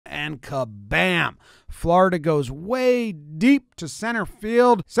and kabam! Florida goes way deep to center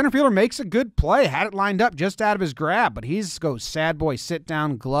field. Center fielder makes a good play. Had it lined up just out of his grab, but he goes sad boy sit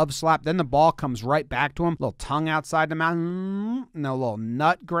down, glove slap. Then the ball comes right back to him. Little tongue outside the mouth. And a little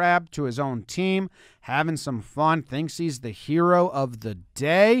nut grab to his own team. Having some fun. Thinks he's the hero of the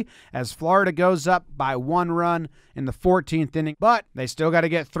day as Florida goes up by 1 run in the 14th inning. But they still got to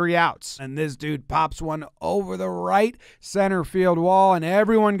get 3 outs. And this dude pops one over the right center field wall, and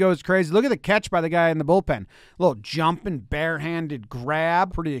everyone goes crazy. Look at the catch by the guy in the bullpen. Little jumping, barehanded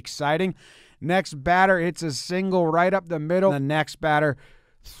grab. Pretty exciting. Next batter, it's a single right up the middle. The next batter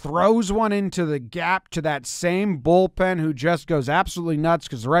throws one into the gap to that same bullpen who just goes absolutely nuts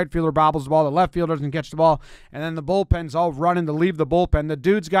because the right fielder bobbles the ball, the left fielder doesn't catch the ball, and then the bullpen's all running to leave the bullpen. The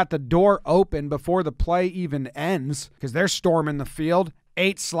dude's got the door open before the play even ends because they're storming the field.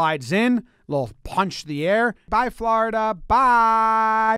 8 slides in, little punch the air. Bye, Florida. Bye.